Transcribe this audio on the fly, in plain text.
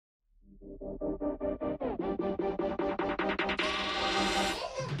Coastal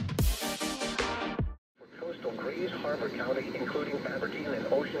Grays, Harbor County, including Aberdeen and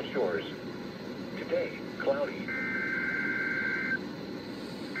Ocean Shores. Today, cloudy.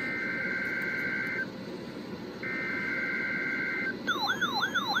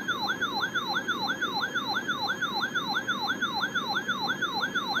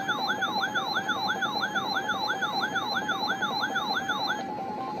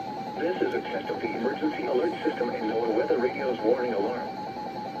 This is a test of the emergency alert system and NOAA Weather Radio's warning alarm.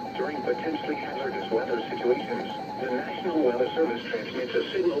 During potentially hazardous weather situations, the National Weather Service transmits a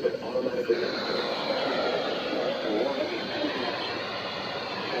signal that automatically tests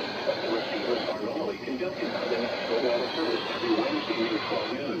of the receivers are normally conducted by the National Weather Service every Wednesday near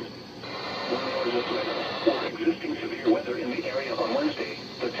 12 noon. When there is a threat of or existing severe weather in the area on Wednesday,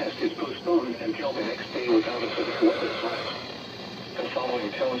 the test is postponed until the next day without a severe weather threat. The following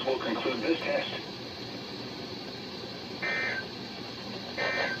tones will conclude this test.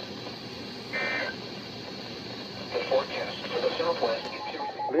 The forecast for the Southwest interior.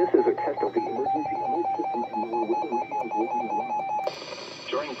 This is a test of the emergency alert system and NOAA Weather Radio's warning alarm.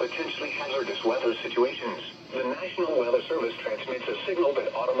 During potentially hazardous weather situations, the National Weather Service transmits a signal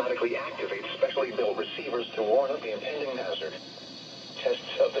that automatically activates specially built receivers to warn of the impending hazard.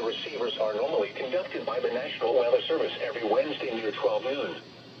 Tests of the receivers are normally conducted by the National Weather Service every Wednesday near 12 noon.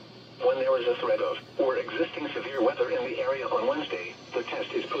 When there is a threat of or existing severe weather in the area on Wednesday, the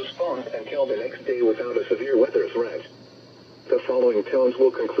test is postponed until the next day without a severe weather threat. The following tones will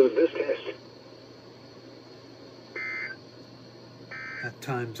conclude this test. That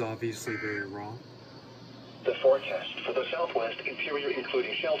time's obviously very wrong. The forecast for the Southwest interior,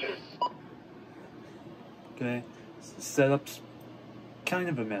 including Shelton. Okay, setup's kind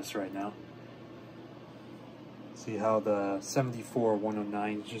of a mess right now. See how the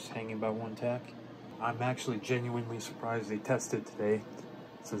 74-109 is just hanging by one tack? I'm actually genuinely surprised they tested today,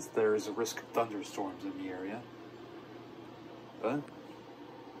 since there is a risk of thunderstorms in the area. But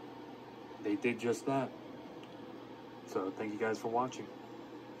they did just that. So thank you guys for watching.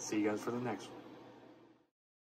 See you guys for the next one.